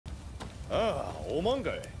ああ、おまん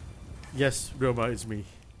かい。Yes, Ryoma, it's me.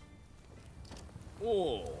 お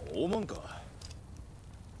お、おまんか。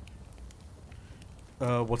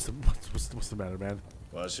What's the matter, man?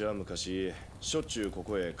 わしは昔しょっちゅうこ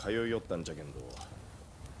こへ通いよったんじゃけんど、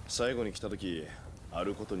最後に来た時あ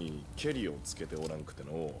ることにケリをつけておらんくて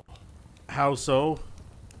の。How so?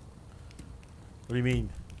 What do you mean?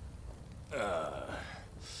 ああ、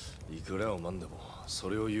いくらおまんでもそ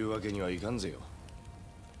れを言うわけにはいかんぜよ。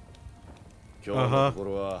今日のとこ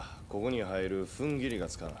ろはここに入る踏ん切りが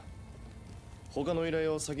つかん。他の依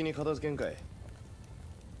頼を先に片付けんかい。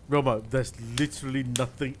Ryoma, there's literally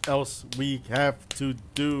nothing else we have to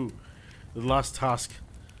do. The last task.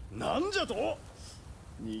 なんじゃと？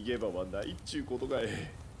逃げ場はないっちゅうことかい。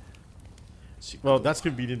Well, that's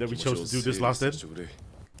convenient that we chose to do this last then.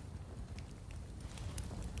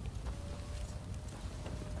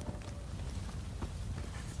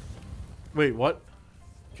 Wait, what?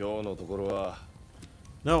 今日のところは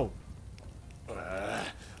No. あ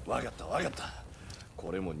あ、わかったわかった。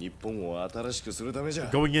これも日本を新しくするためじゃ。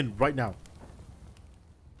Going in right now.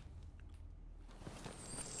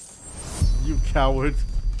 You coward.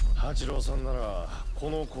 八郎さんならこ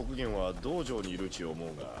の国元は道場にいるち思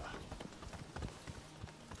うが。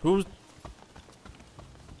Who's?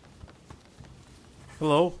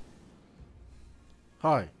 Hello.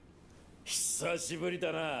 Hi. 久しぶり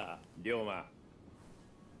だな、龍馬。あ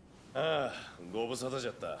あ、ご無沙汰じ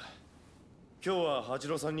ゃった。今日は八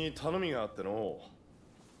郎さんに頼みがあっての。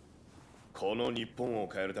この日本を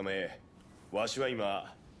変えるため、わしは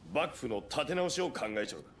今幕府の立て直しを考え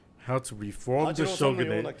ちゃう。How to reform the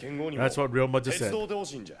shogunate. That's what Ryoma just said. 鉄道でほ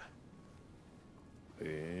しいんじゃ。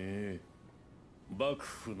幕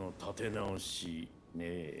府の立て直しね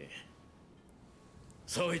え。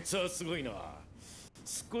そいつはすごいな。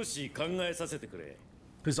少し考えさせてくれ。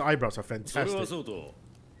His eyebrows are それは fantastic. そうと、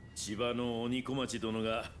千葉の鬼小町殿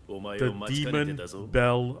がお前 The を待ちかねて demon たぞ。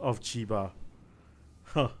 Belle of Chiba.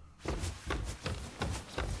 Huh.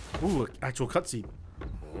 Ooh, actual cutscene.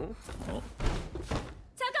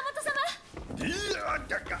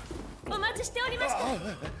 お待ちしておりました。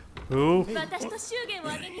 Who? 私と祝言を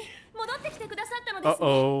挙げに戻ってきてくださったのですね。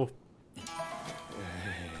Uh-oh.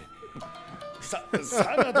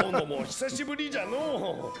 サラ殿も久しぶりじゃ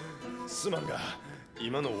の。すまんが、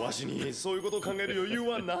今のわしにそういうことを考える余裕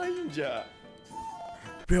はないんじゃ。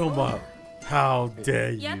Ryoma, how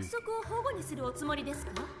dare you? 約束を保護にするおつもりです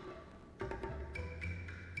か？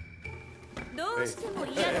どうしても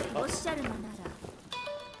嫌だとおっしゃるのなら。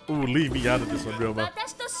Ooh, leave me out of this one, Ryoma.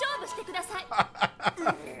 私と勝負してください。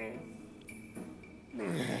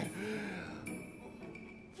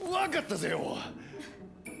わかったぜよ。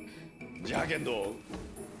じゃけんど、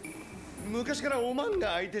昔からおまん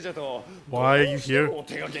が相手じゃと。Why are you here? お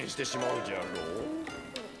手がけんしてしまうじゃろ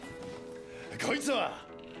う。こいつは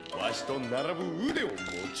わしと並ぶ腕を持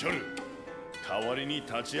ちょる。代わりに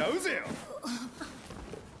立ち会うぜよ。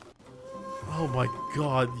Oh my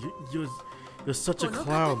god, you're such a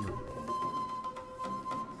clown.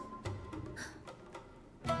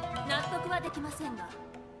 納得はできませんが、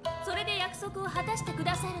それで約束を果たしてく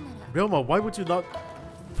ださるなら。 Ryoma, why would you not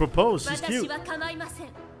propose? She's 私 cute. は構いません。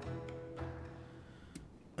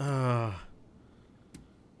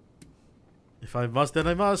If I must, then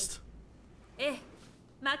I must. ええ、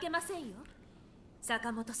負けませんよ。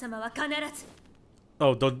坂本様は必ず。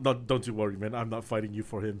Oh, don't you worry, man. I'm not fighting you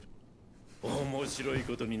for him. 面白い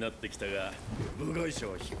ことになってきたが、部外者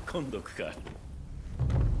を引っ込んどくか。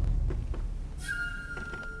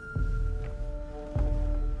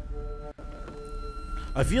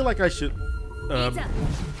I feel like I should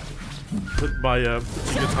put my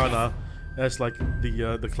katana as like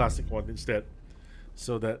the classic one instead,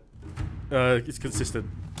 so that it's consistent.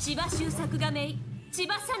 千葉修作がめい、千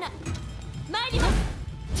葉さな、参ります。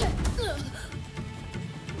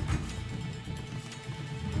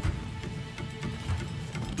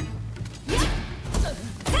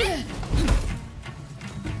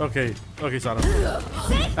Okay, Sana.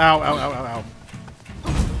 Ow, ow, ow, ow, ow.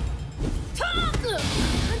 なん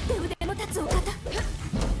て腕の立つお方。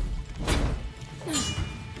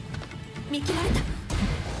見切られた。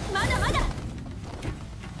まだまだ。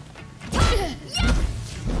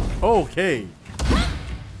Okay.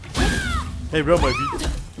 Hey, Ryoma, if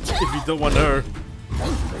you don't want her.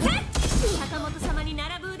 坂本様に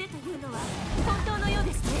並ぶ腕というのは本当のよう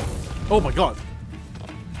ですね。Oh my god.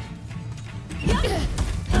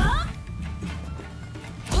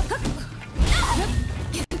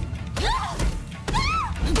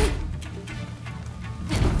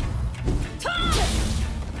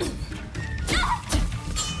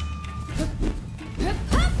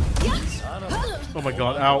 Oh my god.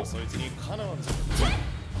 god, ow. そいつにかなわんぞ。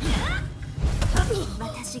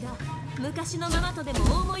私が昔のママとでも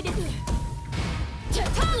大思い出す。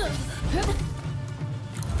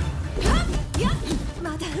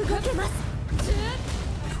まだ動けます。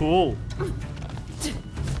Cool.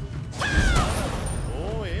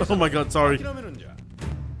 おー、Oh my god, sorry. 諦めるんじゃ。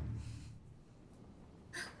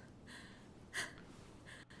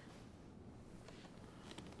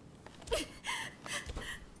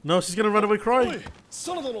No, she's gonna run away おい crying.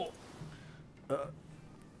 サナ殿。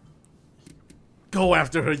 Go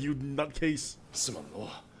after her, you nutcase. すまんの。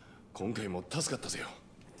今回も助かったぜよ。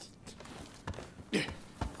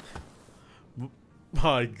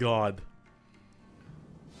 My god.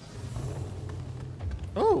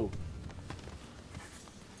 Oh.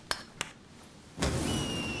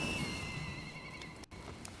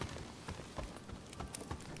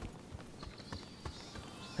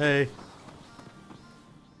 Hey.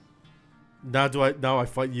 Now I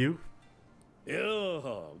fight you? いやー、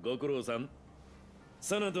ご苦労さん。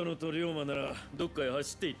サナ殿と龍馬ならどっかへ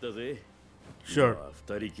走っていったぜ。 Sure. まあ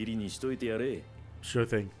二人きりにしといてやれ。 Sure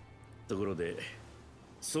thing. ところで、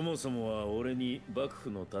そもそもは俺に幕府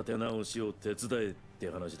の立て直しを手伝えって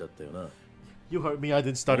話だったよな。 You hurt me, I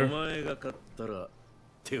didn't お stutter. 前が勝ったら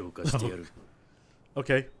手を貸してやる。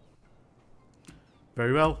 Okay.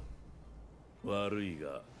 Very well. 悪い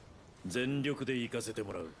が全力で行かせて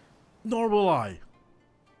もらう。 Nor will I.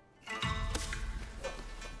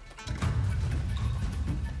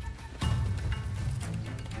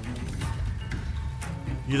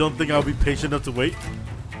 You don't think I'll be patient enough to wait?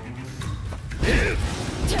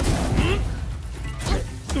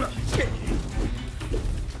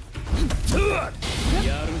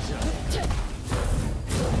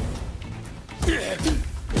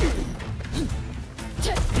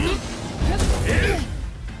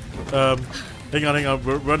 Hang on.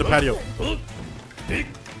 We're on the patio.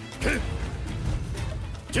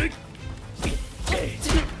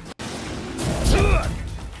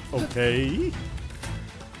 Okay.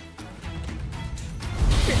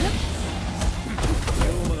 龍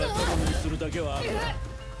馬が頼みにするだけはある。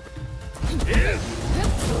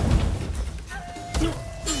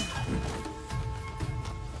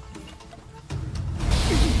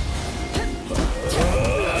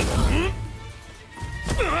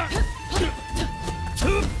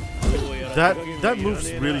 That move's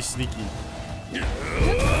really sneaky.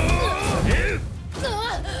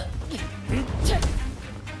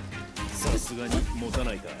 さすがに持た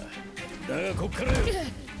ないか。だがこっからよ。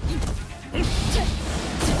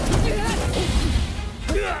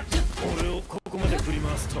俺をここまで振り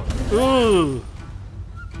回すと。 Ooh.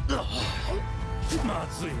 ま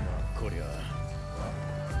ずいなこりゃ。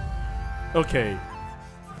 Okay.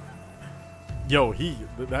 Yo,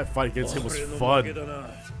 that fight against him was 俺の負け fun. だな。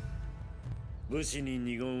武士に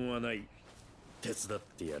二言はない。手伝っ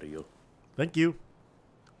てやるよ。 Thank you.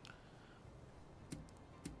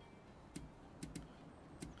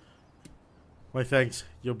 My thanks.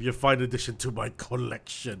 You'll be a fine addition to my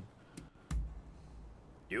collection.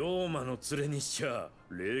 龍馬の連れにしちゃ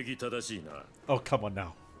礼儀正しいな。 Oh, come on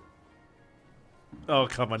now. Oh,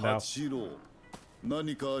 come on now. 八郎、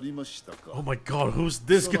何かありましたか。 Oh my god, who's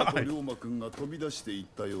this 佐野と guy? 龍馬くんが飛び出していっ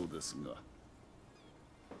たようですが。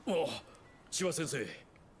お、千葉先生。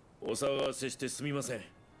お騒がせしてすみません。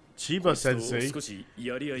 Chiba sensei. 少し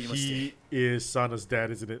やり合いまし He て。 is Sana's dad,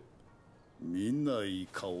 isn't it? みんないい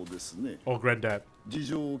顔ですね。 Or granddad. 事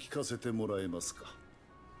情を聞かせてもらえますか。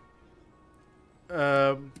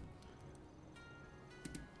 Where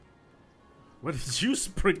did you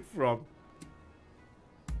spring from?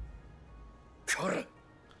 こら、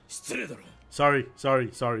失礼だろ。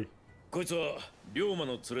 Sorry. こいつは龍馬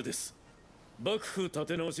の連れです。幕府立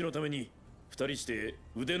て直しのために二人して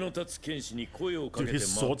腕の立つ剣士に声をかけて Dude,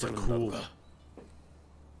 his 回っ swords て are るんだろう cool. が。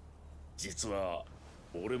実は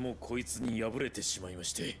俺もこいつに敗れてしまいま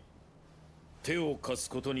して手を貸す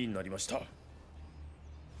ことになりました。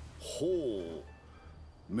ほう、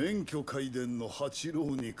免許皆伝の八郎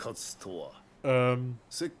に勝つとは。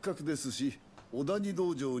せっかくですし、小谷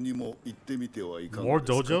道場にも行ってみてはいかが More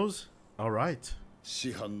ですか。 dojos? Alright.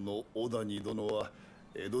 師範の小谷殿は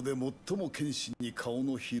江戸で最も剣士に顔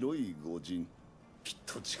の広い御人。きっ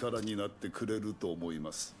と力になってくれると思い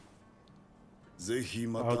ます。ぜひ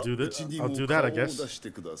また I'll do that. うちにも I'll do 顔 that, を I 出 guess. し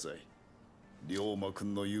てください。龍馬く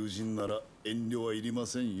んの友人なら遠慮はいりま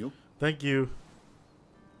せんよ。 Thank you.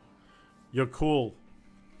 You're cool.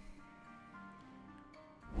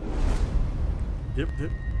 Yep.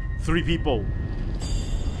 3 people.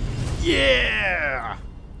 Yeah!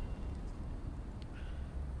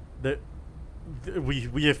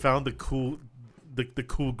 We have found the cool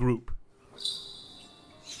group.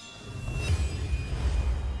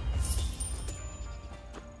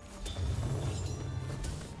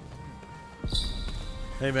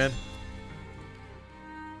 Hey man.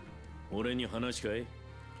 俺に話かい?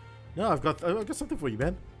 No, I've got something for you,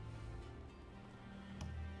 man.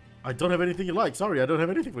 I don't have anything you like. Sorry, I don't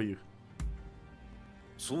have anything for you.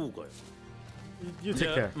 そうかよ。 You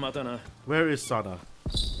take care. またな。 Where is Sana?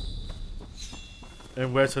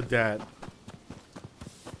 And where's her dad?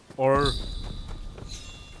 Or...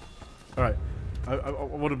 Alright. I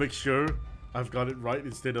want to make sure I've got it right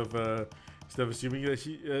instead of assuming that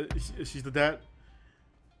she's the dad.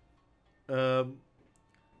 A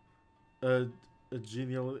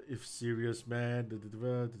genial if serious man.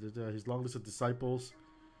 His long list of disciples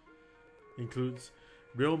includes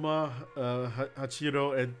Ryoma,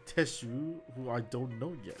 Hachiro, and Teshu, who I don't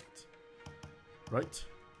know yet. Right?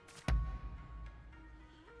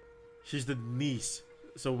 She's the niece.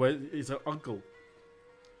 So where is her uncle?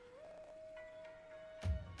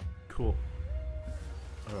 Cool.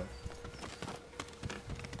 Alright.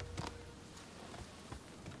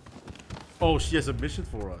 Oh, she has a mission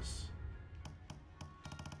for us.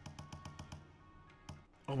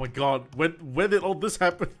 Oh my god, when did all this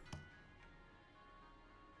happen?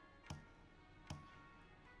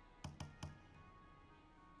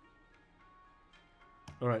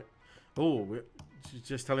 Alright. Oh, she's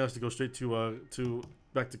just telling us to go straight to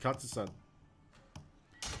back to Katsu-san.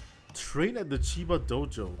 Train at the Chiba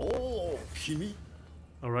dojo. Oh, Kimi.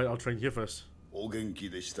 Alright, I'll train here first. お元気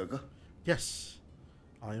でしたか? Yes,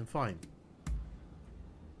 I am fine.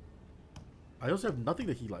 I also have nothing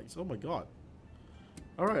that he likes. Oh my god.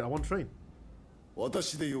 Alright, I want to train.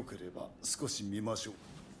 私でよければ少し見ましょう.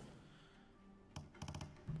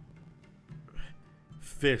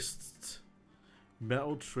 Fists.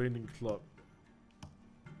 Metal Training Club.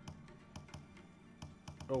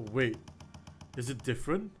 Oh wait. Is it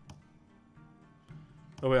different?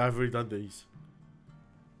 Oh wait, I've already done these.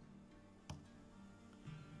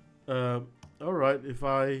 Alright, if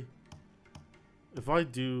I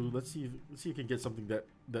do, let's see if we can get something that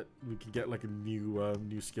we can get like a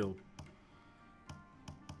new skill.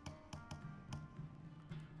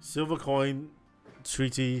 Silver coin,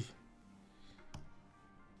 treaty.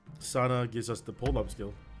 Sana gives us the pull-up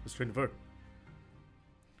skill. Let's train her.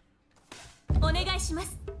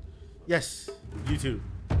 Yes, you too.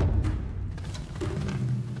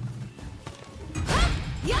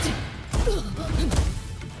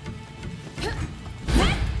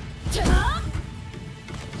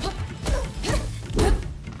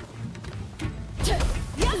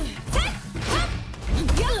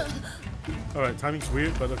 Alright, timing's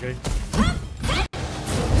weird, but okay.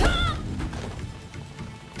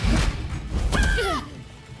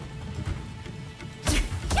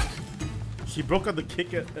 She broke out the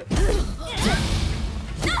kick at...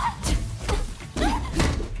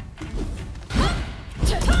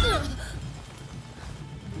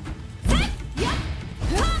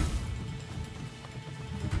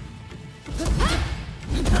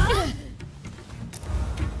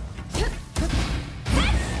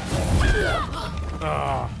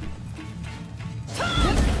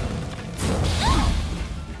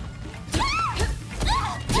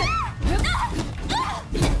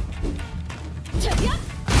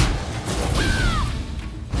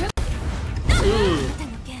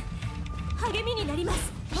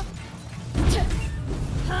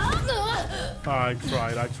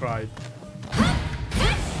 I tried.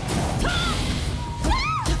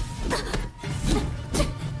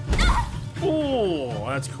 Oh,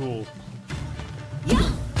 that's cool.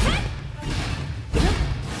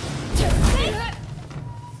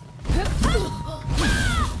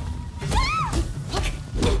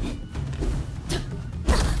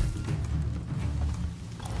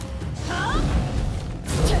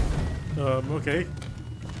 Okay.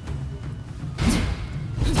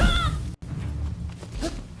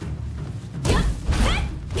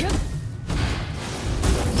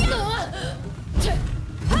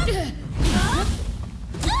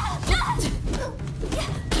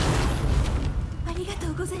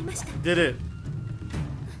 Did it.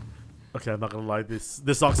 Okay, I'm not gonna lie,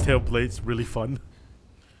 this oxtail blade's really fun.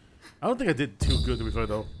 I don't think I did too good to be fair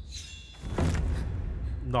though.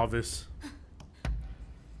 Novice.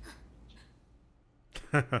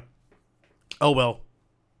 Oh well.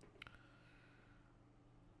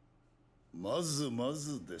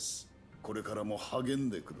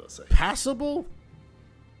 Passable?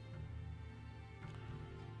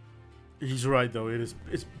 He's right though, it's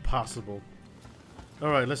possible.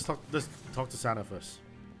 Alright, let's talk to Sana first.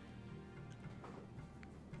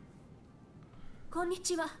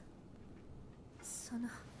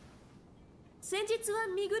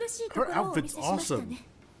 Her outfit's awesome.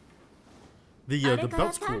 The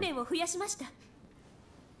belt's cool.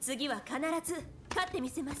 勝ってみ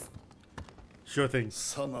せます。 Sure thing.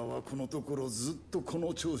 サナはこのところずっとこ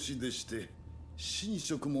の調子でして、寝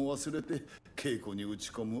食も忘れて稽古に打ち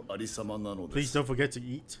込むありさまなので Please す。 don't forget to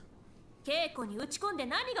eat. 稽古に打ち込んで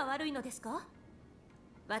何が悪いのですか？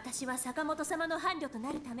私は坂本様の伴侶と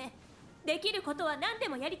なるため、できることは何で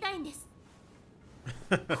もやりたいんです。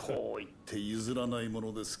こう言って譲らないも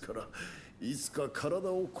のですから、いつか体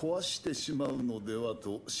を壊してしまうのでは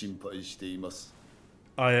と心配しています。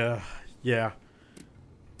Yeah.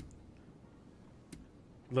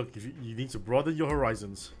 Look, you need to broaden your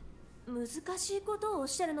horizons. 難しいことをおっ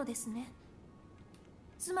しゃるのですね。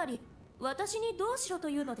つまり私にどうしろと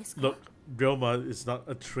いうのですか？ Look, Ryoma is not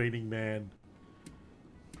a training man.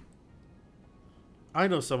 I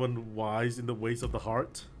know someone wise in the ways of the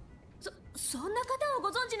heart. そんな方をご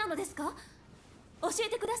存知なのですか？教え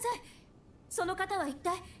てください。その方は一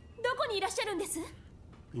体どこにいらっしゃるんです？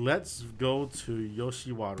 Let's go to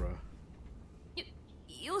Yoshiwara.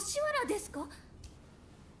 吉原ですか？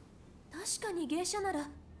確かに芸者なら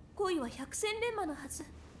恋は百戦錬磨のはず。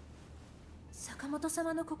坂本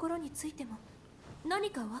様の心についても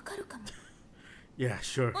何かわかるかも。Yeah,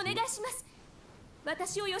 sure. お願いします。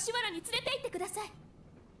私を吉原に連れて行ってください。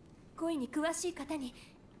恋に詳しい方に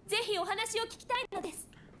ぜひお話を聞きたいのです。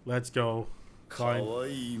 Let's go. かわ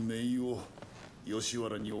いい姪を吉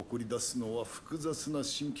原に送り出すのは複雑な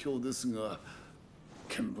心境ですが、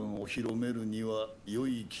見聞を広めるには良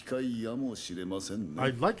い機会やもしれませんね。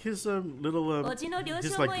 I like his little おじの了 his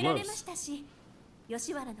承も like 得られま gloves. したし、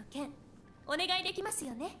吉原の件お願いできます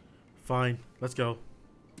よね。 Fine, let's go.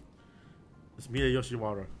 Let's meet at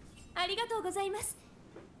Yoshiwara. ありがとうございます。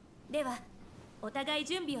ではお互い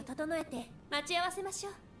準備を整えて待ち合わせましょ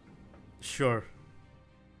う。 Sure.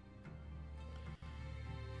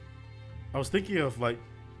 I was thinking of like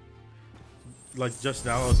just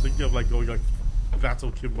now. I was thinking of like going like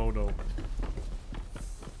battle kimono.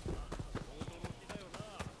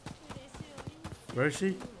 Where is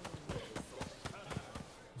she?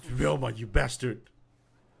 Ryoma, you bastard!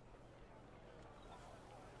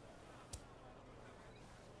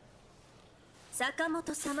 坂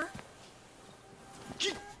本様。奇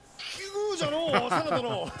遇じゃのう、サナ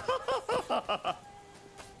殿。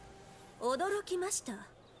驚きました。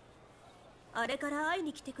あれから会い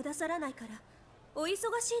に来てくださらないからお忙し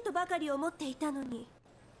いとばかり思っていたのに、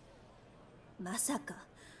まさか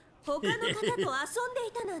他の方と遊んで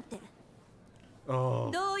いたなんて。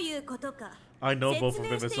Oh, どういうことか I know both of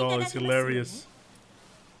them. It's always hilarious.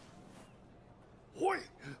 おい、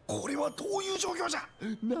これはどういう状況じゃ。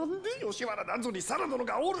なんで吉原なんぞにサナ殿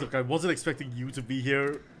がおる。 Look, I wasn't expecting you to be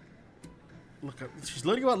here. Look, she's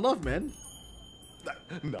learning about love, man.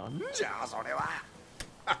 なんじゃそれは。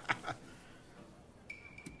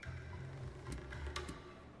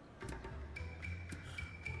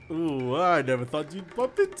Ooh, I never thought you'd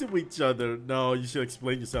bump into each other. No, you should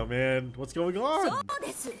explain yourself, man. What's going そ on? う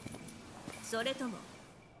です。それとも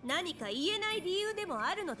何か言えない理由でも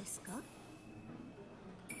あるのですか？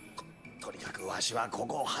とにかくわしはこ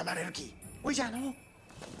こを離れる気。おいじゃの。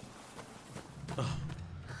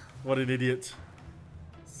What an idiot.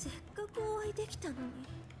 せっかくお会いできたのに。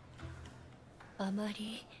あま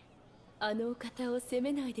りあのお方を責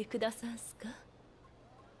めないでくださんすか。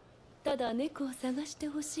ただ猫を探して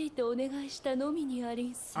ほしいとお願いしたのみにあり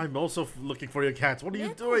んす。 I'm also looking for your cat. What are you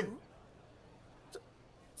猫 doing?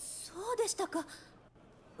 そうでしたか。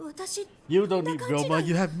私 You don't こんな need 勘違い Ryoma.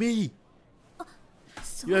 You have me.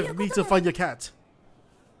 そ You うい have う me こ to と find で your cat.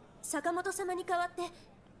 坂本様に代わって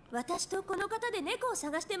私とこの方で猫を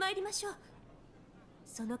探してまいりましょう。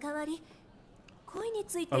その代わり恋に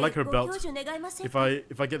ついて I ご like her 教 belt. 授願いません If か？ I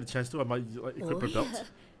get the chance to, I might equip お her や belt.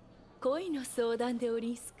 恋の相談でお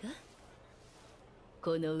りんすか。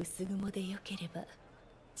この薄雲でよければ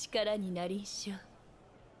力になりんしょう。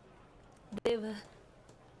では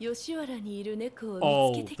吉原にいる猫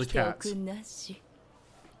を見つけてきておくんなし。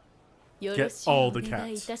よろしいお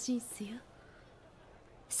願いいたしんすよ。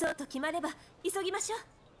そうと決まれば急ぎましょう。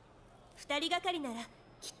二人がかりなら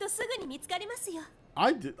きっとすぐに見つかりますよ。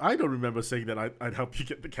I don't remember saying that I'd help you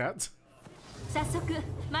get the cat. 早速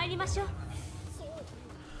参りましょう。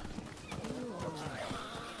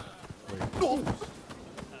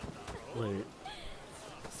Wait.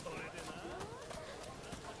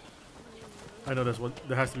 I know there's one.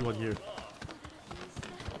 There has to be one here.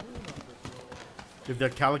 If they're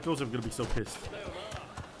calicos, I'm gonna be so pissed.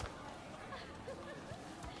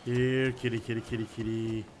 Here, kitty, kitty, kitty,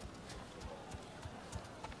 kitty.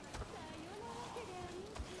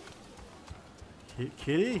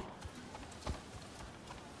 Kitty?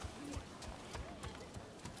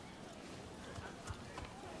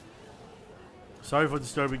 Sorry for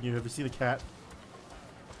disturbing you. Have you seen a cat?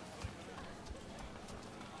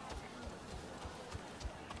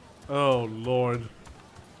 Oh lord.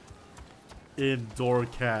 Indoor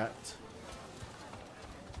cat.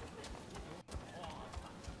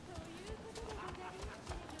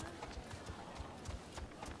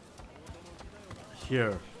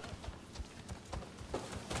 Here.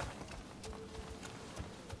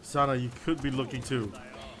 Sana, you could be looking too.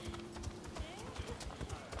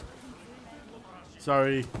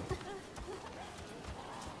 Sorry.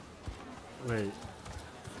 Wait.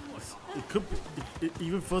 It could be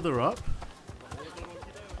even further up?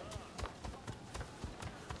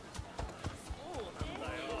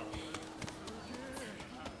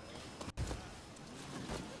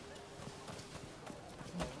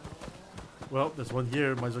 Well, there's one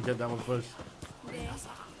here. Might as well get that one first.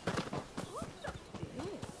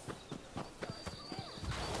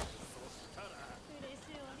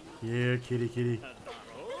 Here, kitty, kitty.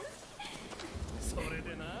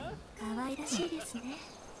 可愛らしいですね。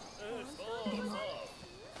でも、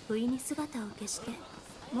不意に姿を消して、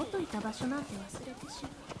元いた場所なんて忘れてし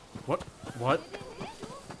まう。What? What?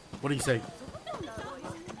 What do you say?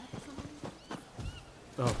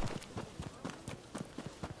 Oh.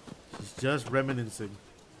 She's just reminiscing.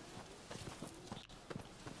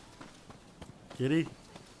 Kitty?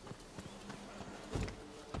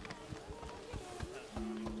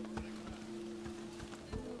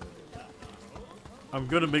 I'm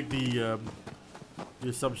gonna make the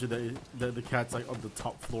assumption that the cat's like on the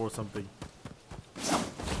top floor or something.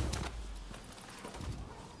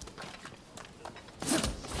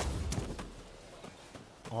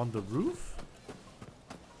 On the roof?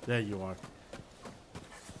 There you are.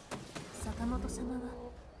 坂本様は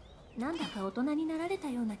なんだか大人になられた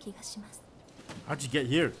ような気がします。 How'd you get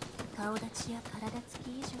here? 顔立ちや体つき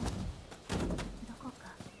以上にどこか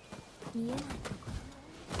見えないところ。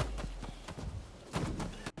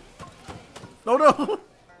 Oh no!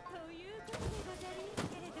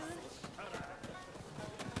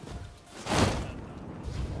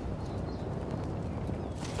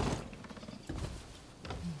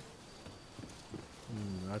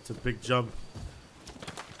 That's a big jump.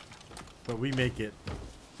 But we make it.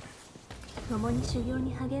 共に修行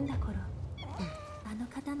に励んだ頃、あの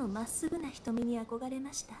方のまっすぐな瞳に憧れ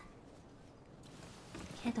ました。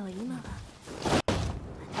けど今は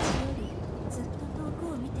私よりずっと遠く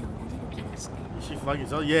を見ておられる気がして。 Is she flagging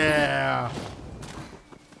so? Yeah!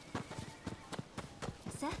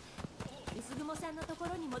 さあ、薄雲さんのとこ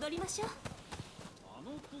ろに戻りましょう。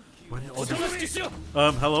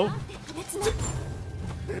 Hello? 別な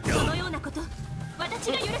そのようなこと私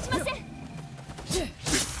が許しません。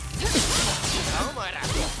お前ら部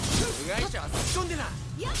外者は突っ込んでな。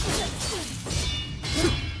強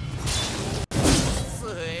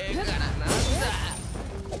えからなんだ。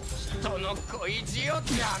人の恋路を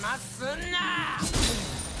邪魔すんな。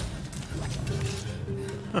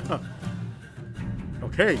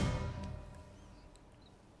Okay.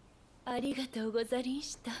 ありがとうござりん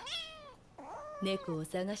した。猫を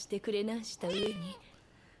探してくれなんした上に、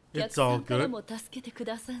客 It's さ all んから good. も助けてく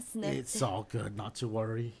ださんすなんて。 It's all good, not to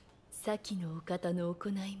worry. 先のお方の行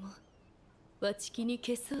いも、わちきに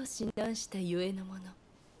消そうしなんしたゆえのもの。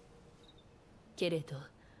けれど、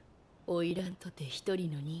花魁とて一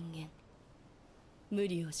人の人間。無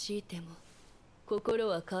理を強いても、心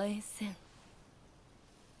は変えんせん。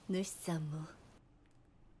主さんも。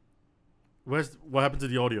 What happened to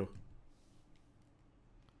the audio?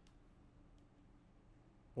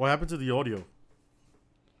 What happened to the audio?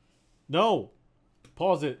 No!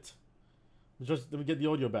 Pause it. Let me get the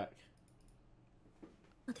audio back.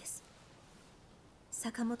 そうです。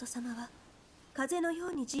坂本様は風のよ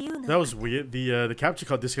うに自由な。 That was weird. The capture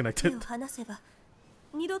card 手 disconnected. を離せば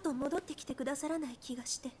二度と戻ってきてくださらない気が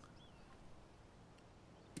して。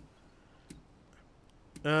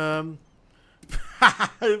If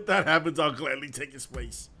that happens, I'll gladly take his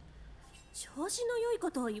place. 調子の良い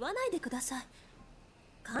ことを言わないでください。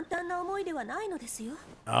簡単な思いではないのですよ。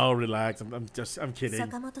 Oh, relax. I'm kidding.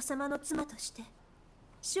 坂本様の妻として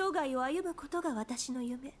生涯を歩むことが私の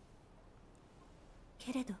夢。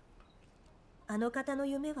けれど、あの方の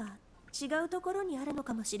夢は違うところにあるの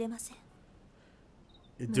かもしれません。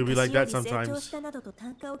 Do we like that 昔より成長 sometimes? したなどと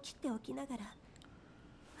単価を切っておきながら、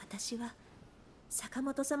私は坂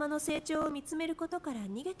本様の成長を見つめることから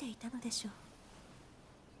逃げていたのでしょう。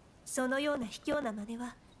そのような卑怯な真似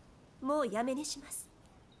はもうやめにします。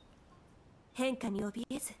変化に怯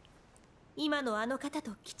えず、今のあの方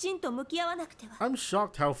ときちんと向き合わなくては。 I'm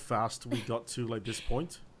shocked how fast we got to like this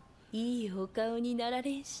point. いいお顔になら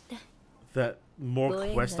れんした。 That more ご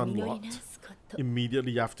縁 quests が実り unlocked なすこと。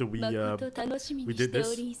 immediately after we まこと楽しみに we did してお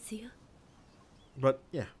this. りんすよ。 But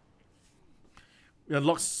yeah, we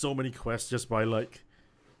unlocked so many quests just by like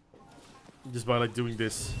just by like doing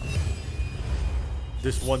this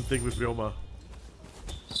one thing with Ryoma.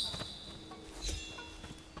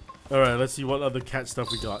 Alright, let's see what other cat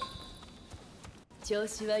stuff we got.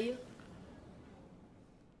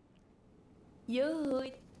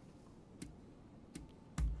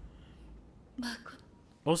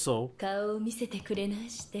 Also,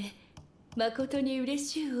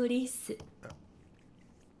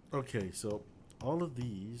 okay, so all of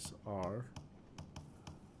these are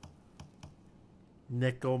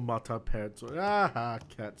Neko Mata paired swords. Ah,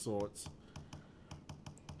 cat swords.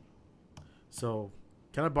 So,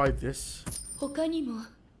 can I buy this?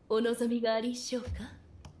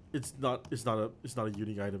 It's not a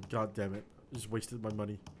unique item. God damn it. I just wasted my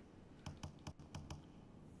money.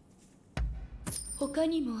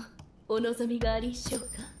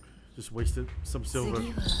 Just wasted some silver.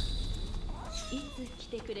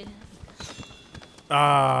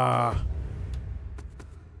 Ah.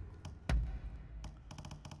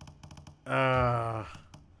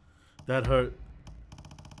 That hurt.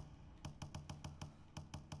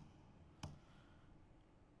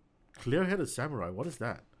 Clear-headed samurai. What is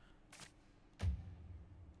that?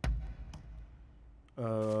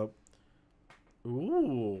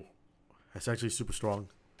 Ooh. That's actually super strong.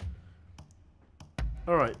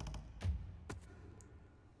 Alright.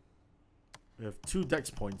 We have 2 dex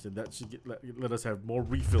points, and that should let us have more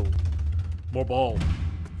refill. More ball.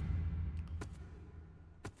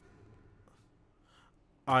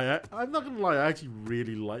 I'm not gonna lie, I actually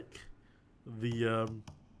really like the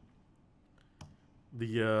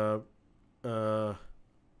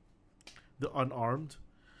unarmed.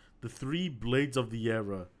 The 3 blades of the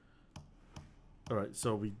era. Alright,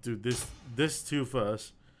 so we do this 2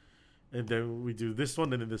 first, and then we do this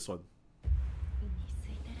one and then this one.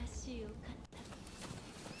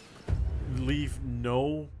 Leave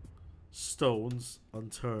no stones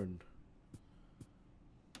unturned.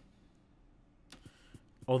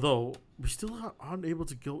 Although, we still aren't able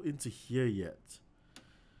to go into here yet.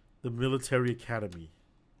 The military academy.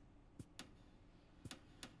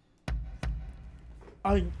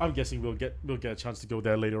 I'm guessing we'll get a chance to go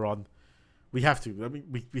there later on. We have to. I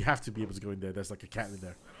mean, we have to be able to go in there. There's like a cat in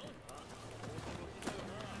there.